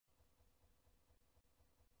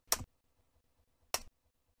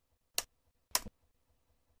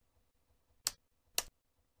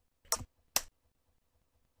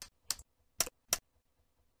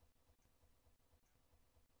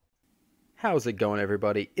How's it going,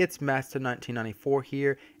 everybody? It's Master1994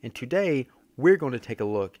 here, and today we're going to take a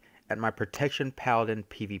look at my Protection Paladin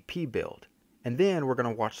PvP build. And then we're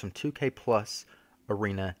going to watch some 2K Plus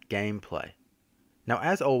arena gameplay. Now,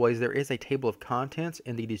 as always, there is a table of contents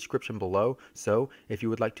in the description below, so if you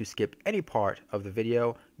would like to skip any part of the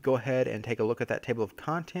video, go ahead and take a look at that table of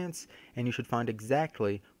contents, and you should find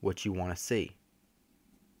exactly what you want to see.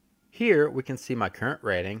 Here we can see my current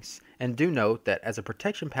ratings, and do note that as a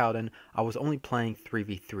Protection Paladin, I was only playing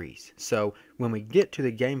 3v3s. So when we get to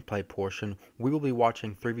the gameplay portion, we will be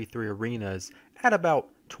watching 3v3 arenas at about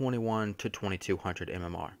 21 to 2200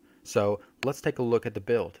 MMR. So let's take a look at the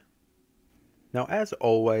build. Now, as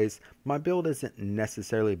always, my build isn't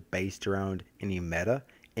necessarily based around any meta,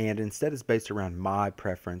 and instead is based around my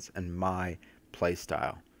preference and my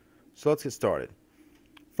playstyle. So let's get started.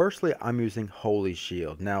 Firstly, I'm using Holy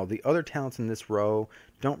Shield. Now, the other talents in this row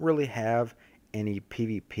don't really have any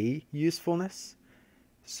PvP usefulness,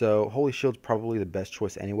 so Holy Shield's probably the best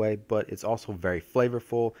choice anyway, but it's also very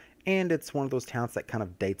flavorful, and it's one of those talents that kind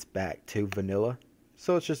of dates back to vanilla,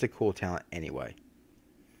 so it's just a cool talent anyway.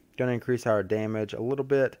 Going to increase our damage a little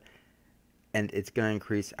bit, and it's going to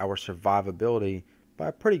increase our survivability by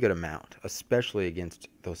a pretty good amount, especially against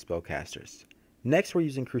those spellcasters. Next, we're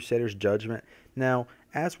using Crusader's Judgment. Now,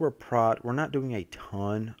 as we're prot, we're not doing a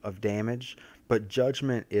ton of damage, but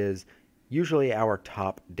Judgment is usually our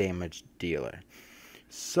top damage dealer.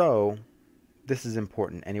 So, this is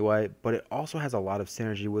important anyway, but it also has a lot of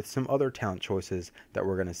synergy with some other talent choices that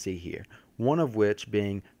we're going to see here. One of which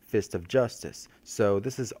being Fist of Justice. So,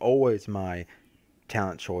 this is always my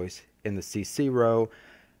talent choice in the CC row.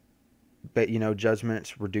 But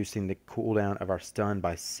Judgment's reducing the cooldown of our stun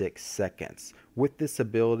by 6 seconds. With this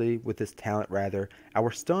ability, with this talent rather,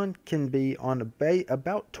 our stun can be on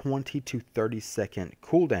about 20 to 30 second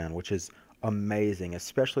cooldown, which is amazing,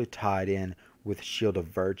 especially tied in with Shield of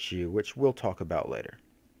Virtue, which we'll talk about later.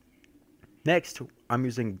 Next, I'm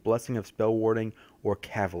using Blessing of Spell Warding or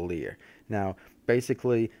Cavalier. Now,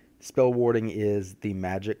 basically, Spell Warding is the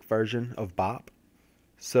magic version of Bop.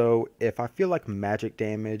 So if I feel like magic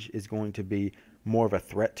damage is going to be more of a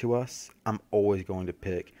threat to us, I'm always going to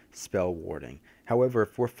pick Spell Warding. However,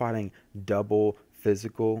 if we're fighting double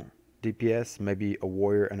physical DPS, maybe a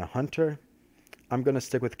warrior and a hunter, I'm going to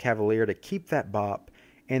stick with Cavalier to keep that bop,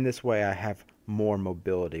 and this way I have more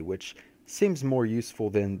mobility, which seems more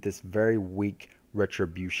useful than this very weak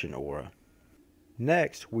Retribution aura.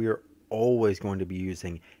 Next, we are always going to be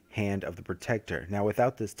using Hand of the Protector. Now,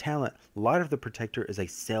 without this talent, Light of the Protector is a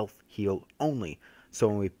self-heal only. So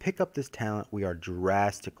when we pick up this talent, we are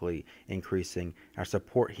drastically increasing our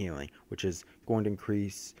support healing, which is going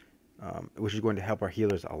to help our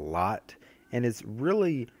healers a lot, and it's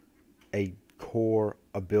really a core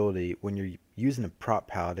ability when you're using a prop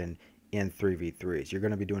paladin in 3v3s. You're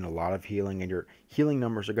going to be doing a lot of healing, and your healing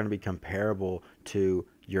numbers are going to be comparable to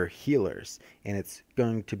your healers, and it's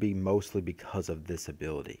going to be mostly because of this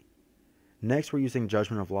ability. Next, we're using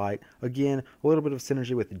Judgment of Light. Again, a little bit of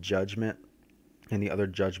synergy with Judgment and the other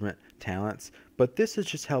Judgment talents, but this is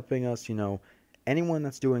just helping us, anyone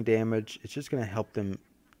that's doing damage, it's just going to help them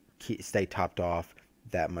stay topped off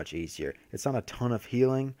that much easier. It's not a ton of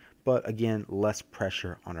healing, but again, less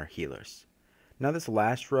pressure on our healers. Now, this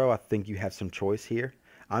last row, I think you have some choice here.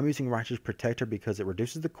 I'm using Righteous Protector because it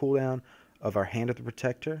reduces the cooldown of our Hand of the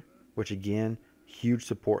Protector, which again, huge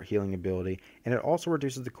support healing ability, and it also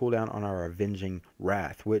reduces the cooldown on our Avenging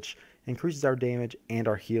Wrath, which increases our damage and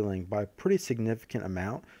our healing by a pretty significant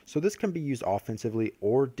amount. So this can be used offensively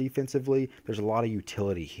or defensively. There's a lot of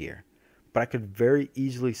utility here, but I could very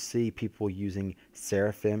easily see people using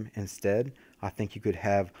Seraphim instead. I think you could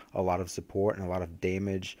have a lot of support and a lot of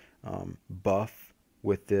damage buff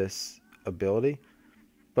with this ability,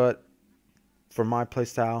 but for my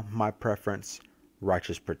playstyle, my preference,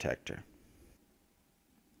 Righteous Protector.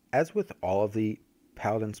 As with all of the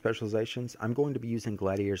Paladin specializations, I'm going to be using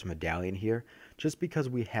Gladiator's Medallion here, just because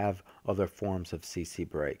we have other forms of CC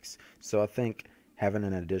breaks. So I think having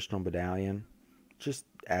an additional medallion just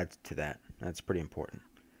adds to that. That's pretty important.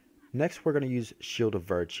 Next, we're going to use Shield of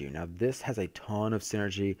Virtue. Now, this has a ton of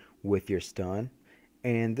synergy with your stun,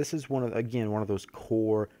 and this is one of those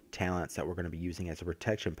core talents that we're going to be using as a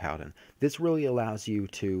Protection Paladin. This really allows you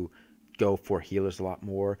to go for healers a lot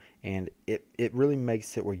more, and it really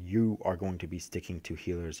makes it where you are going to be sticking to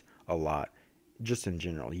healers a lot, just in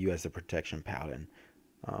general, you as a Protection Paladin.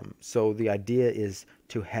 So the idea is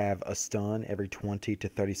to have a stun every 20 to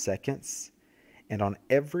 30 seconds, and on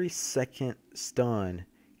every second stun,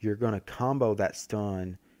 you're going to combo that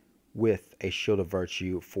stun with a Shield of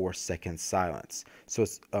Virtue 4-second silence. So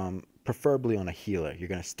it's preferably on a healer. You're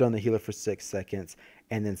going to stun the healer for 6 seconds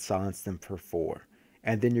and then silence them for 4.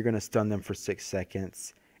 And then you're going to stun them for 6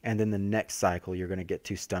 seconds. And then the next cycle, you're going to get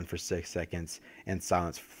to stun for 6 seconds and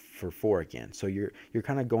silence for 4 again. So you're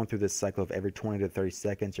kind of going through this cycle of every 20 to 30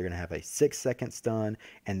 seconds. You're going to have a 6-second stun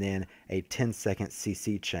and then a 10-second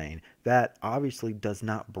CC chain. That obviously does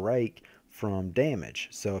not break from damage.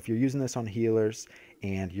 So if you're using this on healers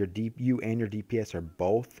and you and your DPS are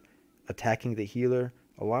both attacking the healer,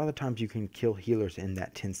 a lot of the times you can kill healers in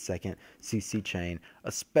that 10-second CC chain,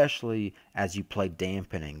 especially as you play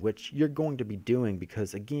dampening, which you're going to be doing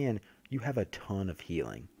because, again, you have a ton of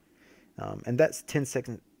healing. And that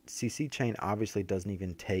 10-second CC chain obviously doesn't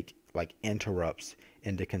even take like interrupts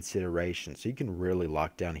into consideration, so you can really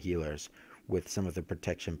lock down healers with some of the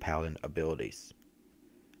Protection Paladin abilities.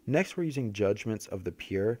 Next, we're using Judgments of the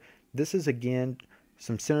Pure. This is, again,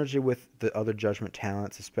 some synergy with the other Judgment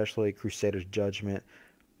talents, especially Crusader's Judgment.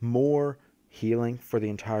 More healing for the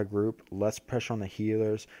entire group, less pressure on the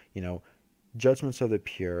healers. You know, Judgments of the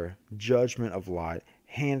Pure, Judgment of Light,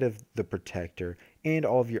 Hand of the Protector, and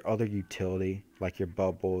all of your other utility, like your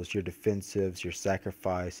bubbles, your defensives, your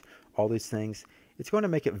sacrifice, all these things. It's going to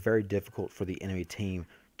make it very difficult for the enemy team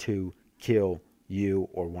to kill you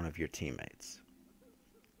or one of your teammates.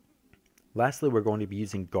 Lastly, we're going to be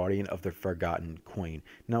using Guardian of the Forgotten Queen.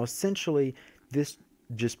 Now, essentially, this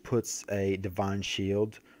just puts a Divine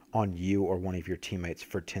Shield on you or one of your teammates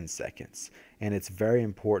for 10 seconds. And it's very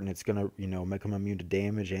important. It's going to, make them immune to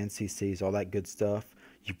damage and CCs, all that good stuff.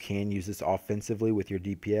 You can use this offensively with your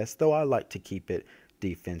DPS, though I like to keep it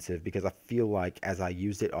defensive because I feel like as I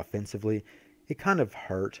used it offensively, it kind of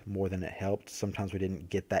hurt more than it helped. Sometimes we didn't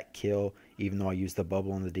get that kill, even though I used the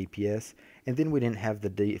bubble on the DPS. And then we didn't have the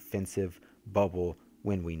defensive bubble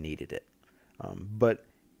when we needed it. But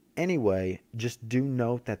anyway, just do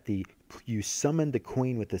note that you summon the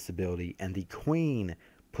queen with this ability, and the queen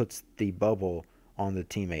puts the bubble on the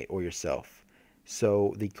teammate or yourself.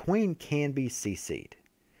 So the queen can be CC'd.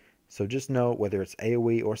 So just note, whether it's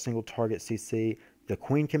AoE or single target CC, the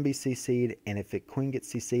queen can be CC'd, and if the queen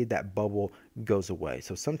gets CC'd, that bubble goes away.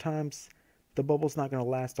 So sometimes the bubble's not going to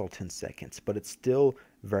last all 10 seconds, but it's still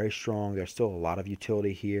very strong. There's still a lot of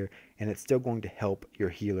utility here, and it's still going to help your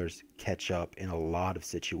healers catch up in a lot of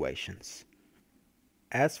situations.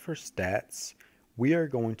 As for stats, we are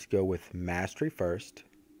going to go with Mastery first,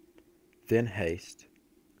 then Haste,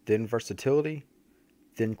 then Versatility,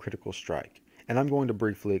 then Critical Strike. And I'm going to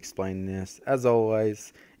briefly explain this. As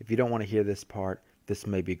always, if you don't want to hear this part, this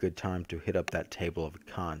may be a good time to hit up that table of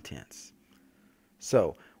contents.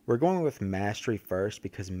 So, we're going with Mastery first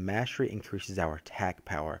because Mastery increases our attack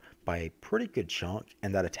power by a pretty good chunk,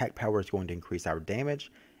 and that attack power is going to increase our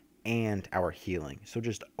damage and our healing. So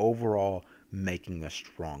just overall making us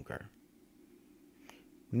stronger.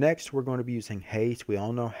 Next, we're going to be using Haste. We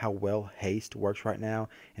all know how well Haste works right now,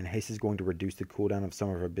 and Haste is going to reduce the cooldown of some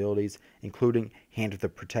of our abilities, including Hand of the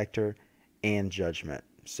Protector and Judgment.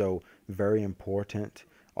 So very important.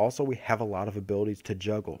 Also, we have a lot of abilities to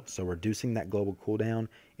juggle, so reducing that global cooldown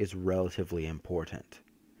is relatively important.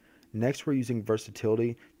 Next, we're using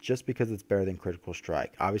Versatility just because it's better than Critical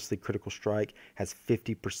Strike. Obviously, Critical Strike has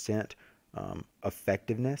 50%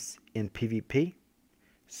 effectiveness in PvP,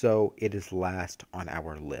 so it is last on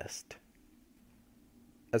our list.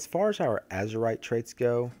 As far as our Azerite traits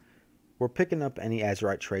go, we're picking up any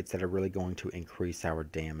Azerite traits that are really going to increase our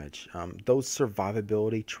damage. Those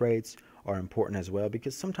survivability traits are important as well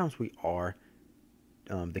because sometimes we are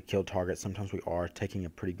the kill target, sometimes we are taking a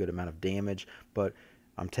pretty good amount of damage, but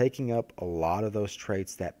I'm taking up a lot of those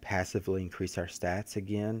traits that passively increase our stats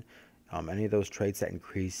again. Any of those traits that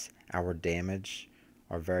increase our damage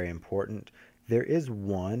are very important. There is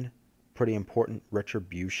one pretty important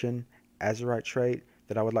Retribution Azerite trait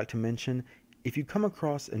that I would like to mention. If you come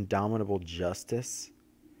across Indomitable Justice,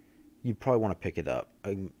 you probably want to pick it up.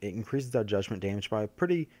 It increases our judgment damage by a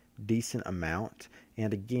pretty decent amount,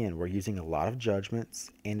 and again, we're using a lot of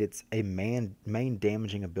judgments, and it's a main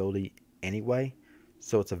damaging ability anyway,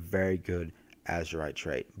 so it's a very good Azerite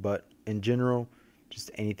trait. But in general,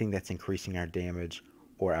 just anything that's increasing our damage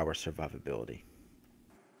or our survivability.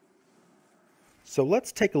 So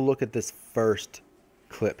let's take a look at this first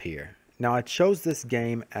clip here. Now, I chose this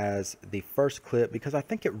game as the first clip because I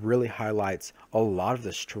think it really highlights a lot of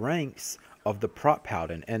the strengths of the prop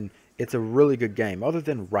Paladin, and it's a really good game. Other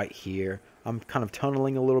than right here, I'm kind of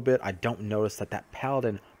tunneling a little bit. I don't notice that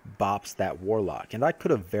Paladin bops that Warlock, and I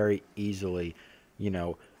could have very easily,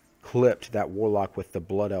 clipped that Warlock with the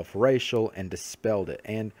Blood Elf Racial and dispelled it,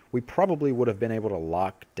 and we probably would have been able to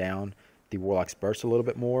lock down the Warlock's burst a little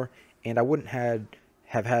bit more, and I wouldn't have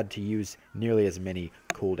have had to use nearly as many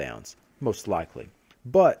cooldowns, most likely.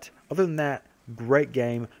 But other than that, great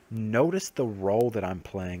game. Notice the role that I'm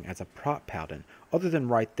playing as a prop Paladin. Other than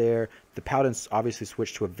right there, the Paladins obviously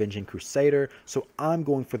switched to Avenging Crusader, so I'm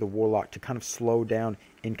going for the Warlock to kind of slow down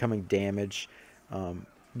incoming damage,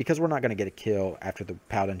 because we're not going to get a kill after the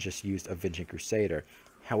Paladin just used Avenging Crusader.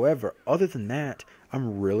 However, other than that,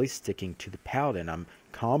 I'm really sticking to the Paladin. I'm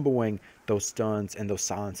comboing those stuns and those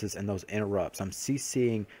silences and those interrupts. I'm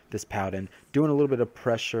CCing this Paladin, doing a little bit of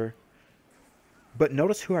pressure. But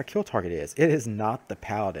notice who our kill target is. It is not the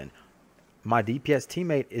Paladin. My DPS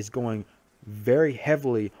teammate is going very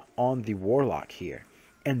heavily on the Warlock here.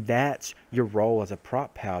 And that's your role as a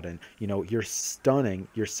prop Paladin. You know, you're stunning,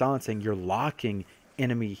 you're silencing, you're locking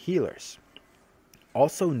enemy healers.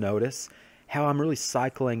 Also notice how I'm really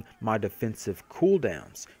cycling my defensive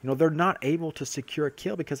cooldowns. You know, they're not able to secure a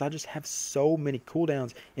kill because I just have so many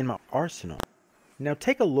cooldowns in my arsenal. Now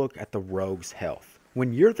take a look at the rogue's health.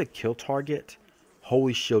 When you're the kill target,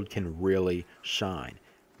 Holy Shield can really shine.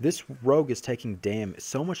 This rogue is taking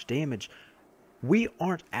so much damage. We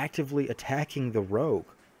aren't actively attacking the rogue.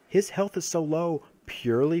 His health is so low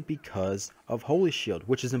purely because of Holy Shield,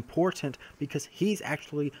 which is important because he's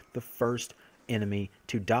actually the first enemy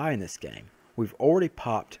to die in this game. We've already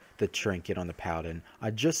popped the trinket on the Paladin.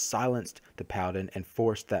 I just silenced the Paladin and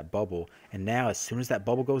forced that bubble. And now as soon as that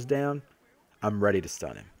bubble goes down, I'm ready to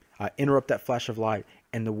stun him. I interrupt that flash of light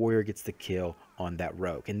and the warrior gets the kill on that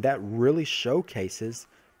rogue. And that really showcases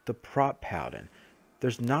the prop Paladin.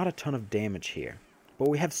 There's not a ton of damage here, but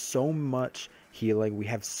we have so much healing. We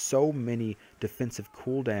have so many defensive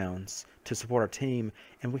cooldowns to support our team.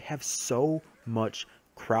 And we have so much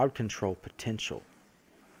crowd control potential.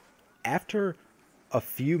 After a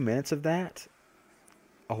few minutes of that,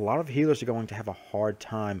 a lot of healers are going to have a hard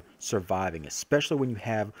time surviving, especially when you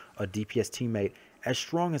have a DPS teammate as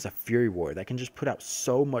strong as a Fury Warrior that can just put out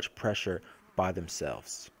so much pressure by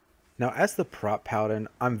themselves. Now, as the prop Paladin,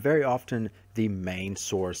 I'm very often the main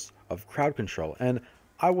source of crowd control, and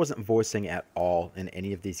I wasn't voicing at all in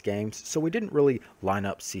any of these games, so we didn't really line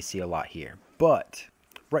up CC a lot here. But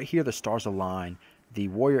right here, the stars align. The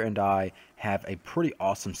warrior and I have a pretty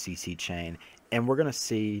awesome CC chain, and we're going to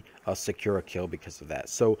see us secure a kill because of that.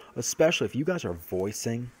 So especially if you guys are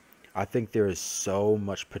voicing, I think there is so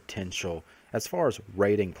much potential as far as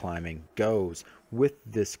rating climbing goes with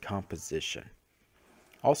this composition.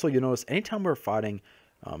 Also, you'll notice anytime we're fighting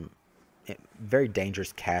very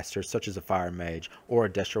dangerous casters such as a fire mage or a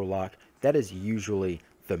Destro Lock, that is usually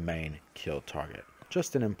the main kill target.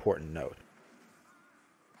 Just an important note.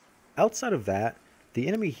 Outside of that, the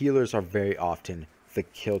enemy healers are very often the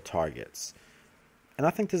kill targets. And I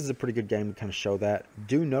think this is a pretty good game to kind of show that.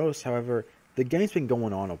 Do notice, however, the game's been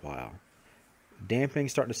going on a while. Damping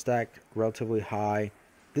starting to stack relatively high.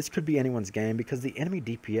 This could be anyone's game because the enemy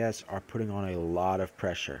DPS are putting on a lot of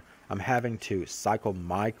pressure. I'm having to cycle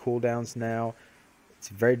my cooldowns now. It's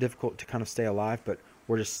very difficult to kind of stay alive, but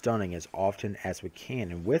we're just stunning as often as we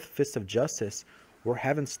can. And with Fist of Justice, we're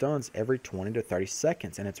having stuns every 20 to 30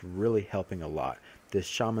 seconds, and it's really helping a lot. This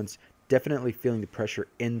shaman's definitely feeling the pressure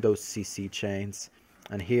in those CC chains.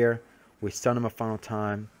 And here, we stun him a final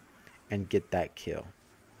time and get that kill.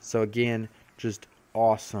 So again, just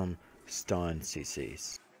awesome stun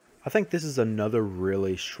CCs. I think this is another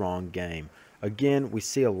really strong game. Again, we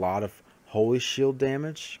see a lot of Holy Shield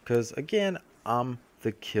damage because, again, I'm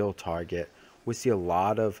the kill target. We see a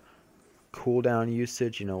lot of cooldown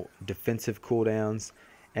usage, you know, defensive cooldowns.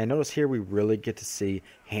 And notice here we really get to see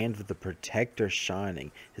Hand of the Protector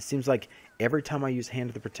shining. It seems like every time I use Hand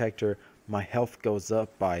of the Protector, my health goes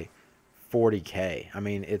up by 40k. I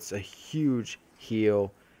mean, it's a huge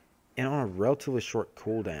heal and on a relatively short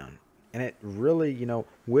cooldown. And it really, you know,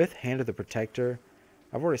 with Hand of the Protector,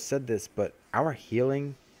 I've already said this, but our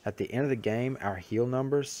healing at the end of the game, our heal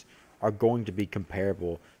numbers are going to be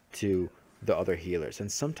comparable to the other healers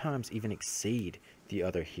and sometimes even exceed the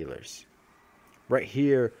other healers. Right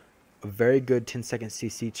here, a very good 10-second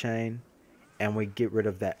CC chain, and we get rid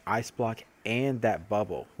of that ice block and that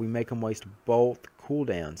bubble. We make them waste both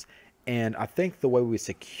cooldowns, and I think the way we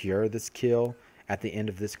secure this kill at the end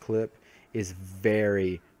of this clip is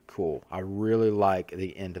very cool. I really like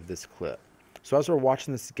the end of this clip. So as we're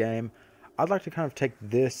watching this game, I'd like to kind of take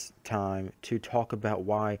this time to talk about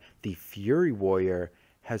why the Fury Warrior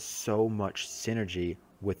has so much synergy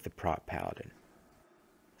with the prop Paladin.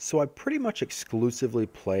 So I pretty much exclusively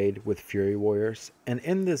played with Fury Warriors, and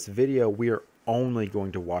in this video we are only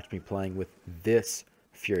going to watch me playing with this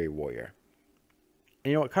Fury Warrior.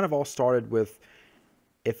 And you know, it kind of all started with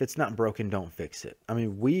if it's not broken, don't fix it. I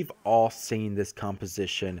mean, we've all seen this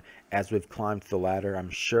composition as we've climbed the ladder, I'm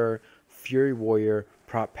sure. Fury Warrior,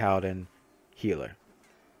 Prop Paladin, Healer.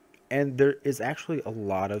 And there is actually a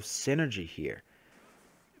lot of synergy here.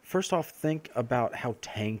 First off, think about how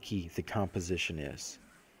tanky the composition is.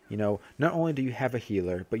 You know, not only do you have a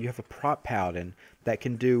healer, but you have a Prop Paladin that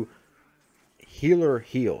can do healer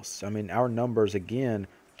heals. I mean, our numbers, again,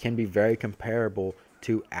 can be very comparable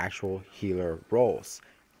to actual healer roles.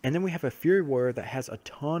 And then we have a Fury Warrior that has a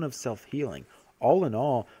ton of self-healing. All in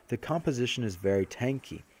all, the composition is very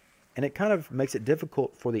tanky. And it kind of makes it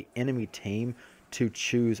difficult for the enemy team to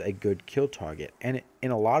choose a good kill target. And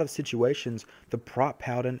in a lot of situations, the Prop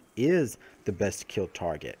Paladin is the best kill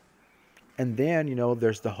target. And then, you know,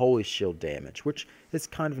 there's the Holy Shield damage, which is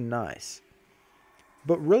kind of nice.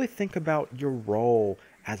 But really think about your role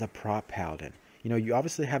as a Prop Paladin. You know, you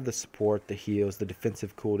obviously have the support, the heals, the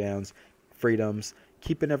defensive cooldowns, freedoms,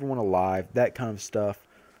 keeping everyone alive, that kind of stuff.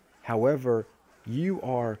 However, you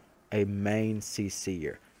are a main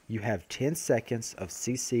CC'er. You have 10 seconds of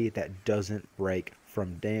CC that doesn't break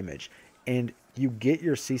from damage. And you get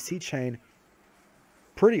your CC chain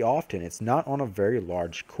pretty often. It's not on a very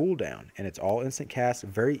large cooldown. And it's all instant cast,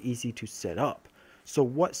 very easy to set up. So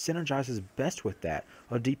what synergizes best with that?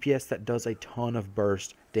 A DPS that does a ton of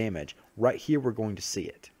burst damage. Right here we're going to see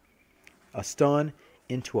it. A stun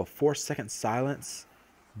into a 4-second silence.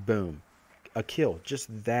 Boom. A kill. Just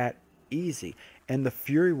that easy. And the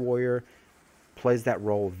Fury Warrior plays that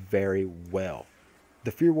role very well.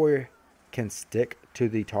 The Fury Warrior can stick to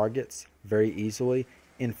the targets very easily.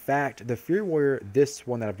 In fact, the Fury Warrior, this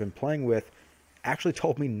one that I've been playing with, actually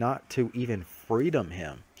told me not to even freedom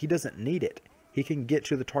him. He doesn't need it. He can get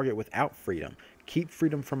to the target without freedom. Keep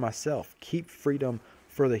freedom for myself. Keep freedom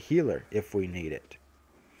for the healer if we need it.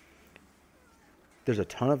 There's a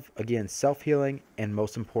ton of, again, self-healing, and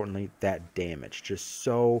most importantly, that damage. Just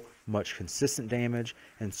so much consistent damage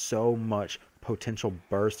and so much potential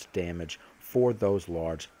burst damage for those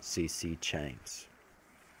large CC chains.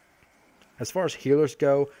 As far as healers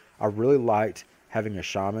go, I really liked having a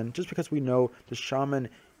shaman, just because we know the shaman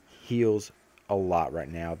heals a lot right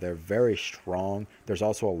now. They're very strong. There's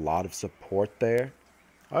also a lot of support there.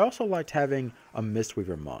 I also liked having a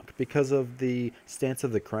Mistweaver monk because of the stance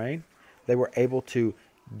of the crane. They were able to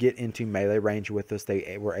get into melee range with us.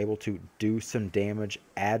 They were able to do some damage,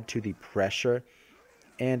 add to the pressure,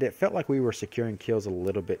 and it felt like we were securing kills a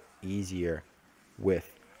little bit easier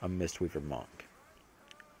with a Mistweaver monk.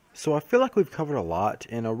 So I feel like we've covered a lot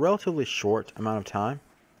in a relatively short amount of time.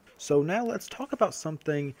 So now let's talk about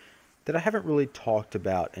something that I haven't really talked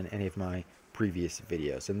about in any of my previous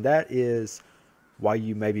videos, and that is why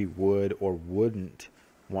you maybe would or wouldn't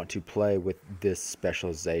want to play with this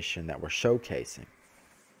specialization that we're showcasing.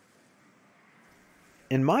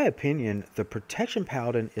 In my opinion, the Protection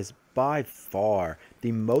Paladin is by far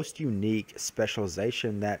the most unique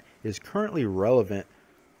specialization that is currently relevant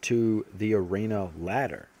to the arena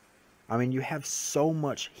ladder. I mean, you have so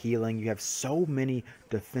much healing, you have so many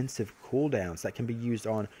defensive cooldowns that can be used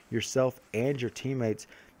on yourself and your teammates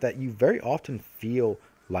that you very often feel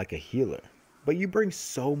like a healer. But you bring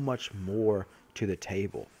so much more to the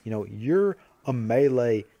table. You know, you're a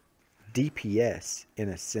melee DPS in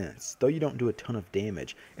a sense, though you don't do a ton of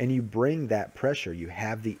damage, and you bring that pressure. You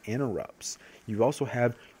have the interrupts. You also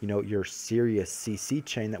have, you know, your serious CC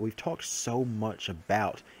chain that we've talked so much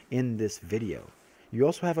about in this video. You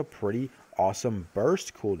also have a pretty awesome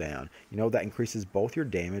burst cooldown, you know, that increases both your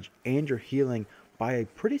damage and your healing by a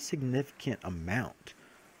pretty significant amount.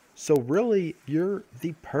 So really, you're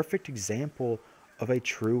the perfect example of a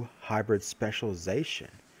true hybrid specialization.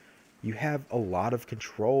 You have a lot of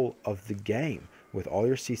control of the game with all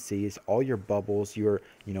your CCs, all your bubbles, your,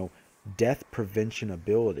 you know, death prevention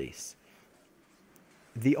abilities.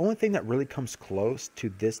 The only thing that really comes close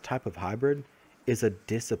to this type of hybrid is a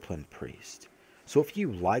disciplined priest. So if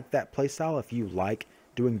you like that playstyle, if you like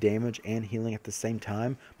doing damage and healing at the same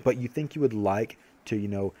time, but you think you would like to, you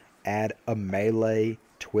know, add a melee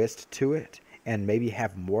twist to it and maybe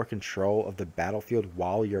have more control of the battlefield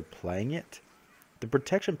while you're playing it, the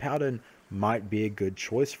Protection Paladin might be a good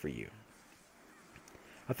choice for you.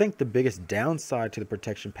 I think the biggest downside to the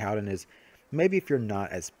Protection Paladin is maybe if you're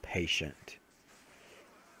not as patient.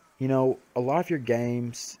 You know, a lot of your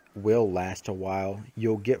games will last a while.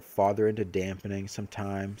 You'll get farther into dampening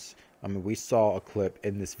sometimes. I mean, we saw a clip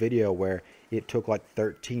in this video where it took like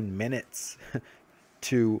 13 minutes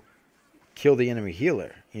to kill the enemy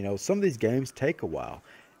healer. You know, some of these games take a while.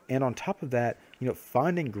 And on top of that, you know,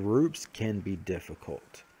 finding groups can be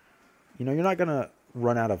difficult. You know, you're not going to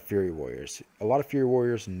run out of Fury Warriors. A lot of Fury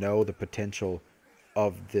Warriors know the potential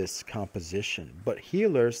of this composition. But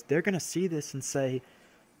healers, they're going to see this and say,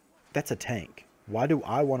 that's a tank. Why do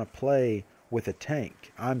I want to play with a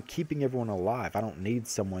tank? I'm keeping everyone alive. I don't need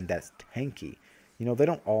someone that's tanky. You know, they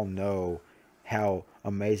don't all know how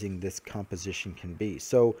amazing this composition can be.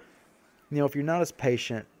 So, you know, if you're not as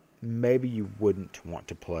patient, maybe you wouldn't want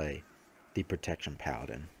to play the Protection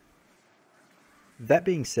Paladin. That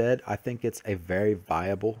being said, I think it's a very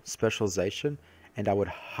viable specialization, and I would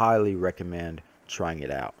highly recommend trying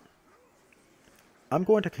it out. I'm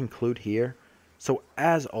going to conclude here. So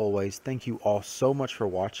as always, thank you all so much for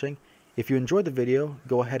watching. If you enjoyed the video,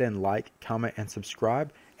 go ahead and like, comment, and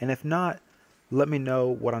subscribe. And if not, let me know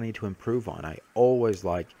what I need to improve on. I always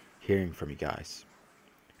like hearing from you guys.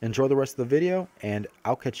 Enjoy the rest of the video, and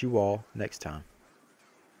I'll catch you all next time.